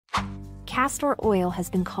Castor oil has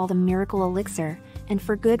been called a miracle elixir, and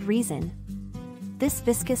for good reason. This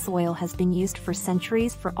viscous oil has been used for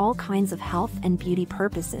centuries for all kinds of health and beauty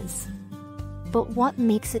purposes. But what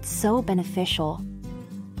makes it so beneficial?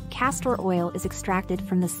 Castor oil is extracted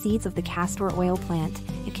from the seeds of the castor oil plant.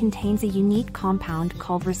 It contains a unique compound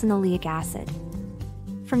called ricinoleic acid.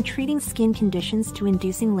 From treating skin conditions to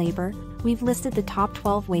inducing labor, we've listed the top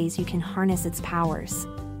 12 ways you can harness its powers.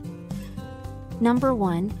 Number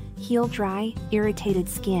 1. Heal dry, irritated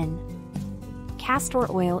skin.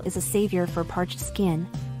 Castor oil is a savior for parched skin,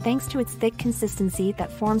 thanks to its thick consistency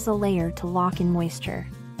that forms a layer to lock in moisture.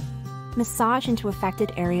 Massage into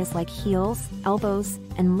affected areas like heels, elbows,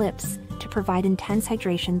 and lips to provide intense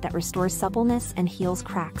hydration that restores suppleness and heals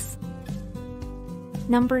cracks.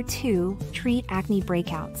 Number 2. Treat acne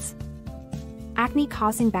breakouts.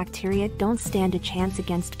 Acne-causing bacteria don't stand a chance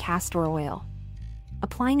against castor oil.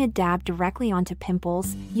 Applying a dab directly onto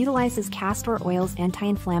pimples utilizes castor oil's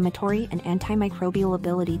anti-inflammatory and antimicrobial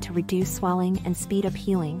ability to reduce swelling and speed up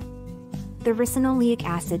healing. The ricinoleic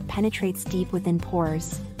acid penetrates deep within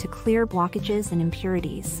pores to clear blockages and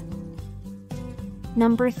impurities.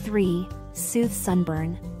 Number 3. Soothes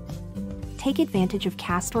sunburn. Take advantage of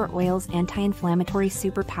castor oil's anti-inflammatory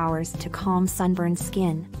superpowers to calm sunburned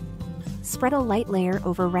skin. Spread a light layer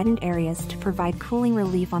over reddened areas to provide cooling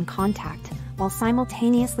relief on contact, while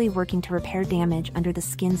simultaneously working to repair damage under the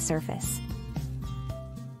skin's surface.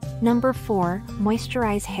 Number 4.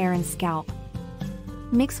 Moisturize hair and scalp.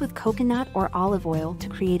 Mix with coconut or olive oil to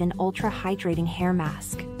create an ultra-hydrating hair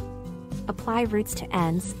mask. Apply roots to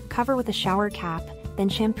ends, cover with a shower cap, then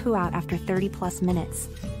shampoo out after 30+ minutes.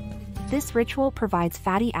 This ritual provides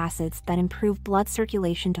fatty acids that improve blood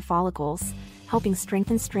circulation to follicles, helping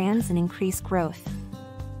strengthen strands and increase growth.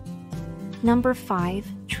 Number 5.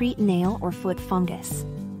 Treat nail or foot fungus.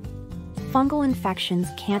 Fungal infections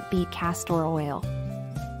can't beat castor oil.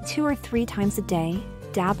 2 or 3 times a day,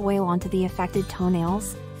 dab oil onto the affected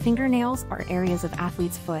toenails, fingernails, or areas of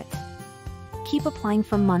athlete's foot. Keep applying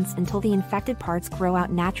for months until the infected parts grow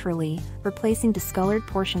out naturally, replacing discolored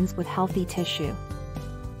portions with healthy tissue.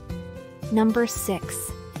 Number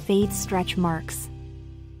 6. Fade stretch marks.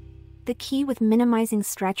 The key with minimizing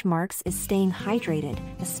stretch marks is staying hydrated,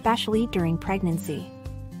 especially during pregnancy.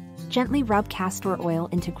 Gently rub castor oil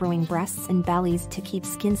into growing breasts and bellies to keep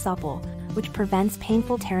skin supple, which prevents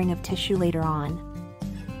painful tearing of tissue later on.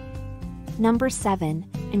 Number 7.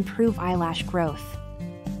 Improve eyelash growth.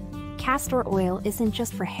 Castor oil isn't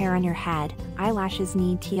just for hair on your head, eyelashes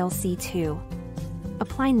need TLC too.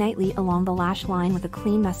 Apply nightly along the lash line with a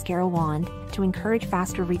clean mascara wand to encourage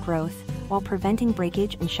faster regrowth, while preventing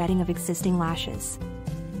breakage and shedding of existing lashes.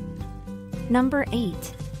 Number 8.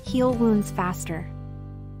 Heal wounds faster.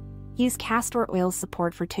 Use castor oil's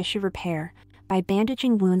support for tissue repair by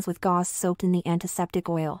bandaging wounds with gauze soaked in the antiseptic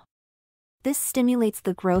oil. This stimulates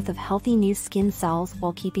the growth of healthy new skin cells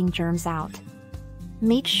while keeping germs out.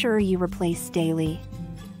 Make sure you replace daily.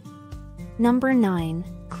 Number 9.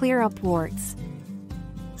 Clear up warts.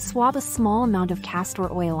 Swab a small amount of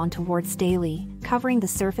castor oil onto warts daily, covering the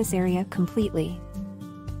surface area completely.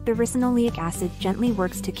 The ricinoleic acid gently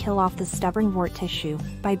works to kill off the stubborn wart tissue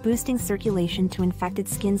by boosting circulation to infected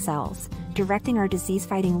skin cells, directing our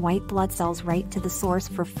disease-fighting white blood cells right to the source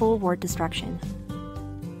for full wart destruction.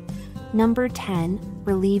 Number 10.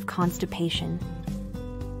 Relieve constipation.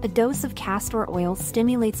 A dose of castor oil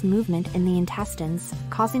stimulates movement in the intestines,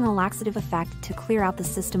 causing a laxative effect to clear out the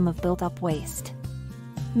system of built-up waste.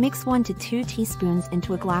 Mix 1 to 2 teaspoons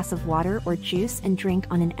into a glass of water or juice and drink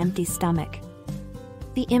on an empty stomach.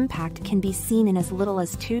 The impact can be seen in as little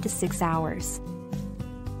as 2 to 6 hours.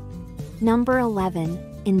 Number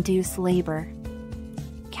 11. Induce labor.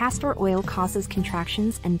 Castor oil causes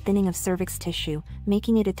contractions and thinning of cervix tissue,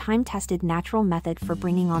 making it a time-tested natural method for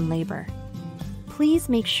bringing on labor. Please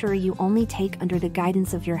make sure you only take under the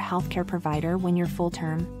guidance of your healthcare provider when you're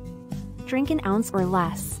full-term. Drink an ounce or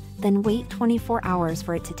less, then wait 24 hours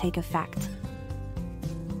for it to take effect.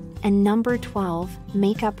 And number 12.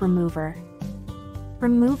 Makeup remover.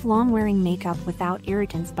 Remove long-wearing makeup without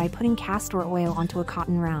irritants by putting castor oil onto a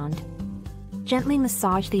cotton round. Gently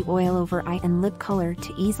massage the oil over eye and lip color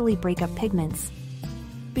to easily break up pigments.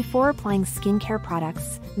 Before applying skincare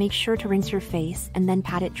products, make sure to rinse your face and then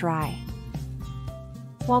pat it dry.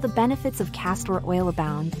 While the benefits of castor oil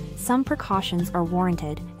abound, some precautions are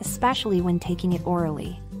warranted, especially when taking it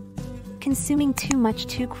orally. Consuming too much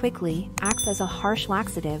too quickly acts as a harsh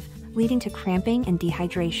laxative, leading to cramping and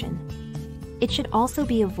dehydration. It should also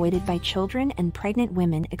be avoided by children and pregnant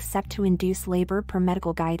women except to induce labor per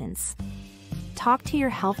medical guidance. Talk to your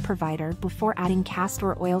health provider before adding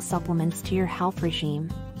castor oil supplements to your health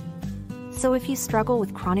regime. So if you struggle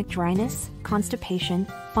with chronic dryness, constipation,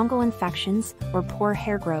 fungal infections, or poor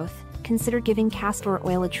hair growth, consider giving castor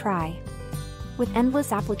oil a try. With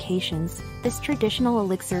endless applications, this traditional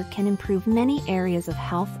elixir can improve many areas of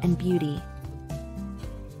health and beauty.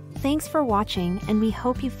 Thanks for watching, and we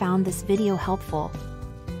hope you found this video helpful.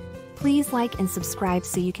 Please like and subscribe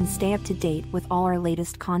so you can stay up to date with all our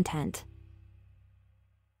latest content.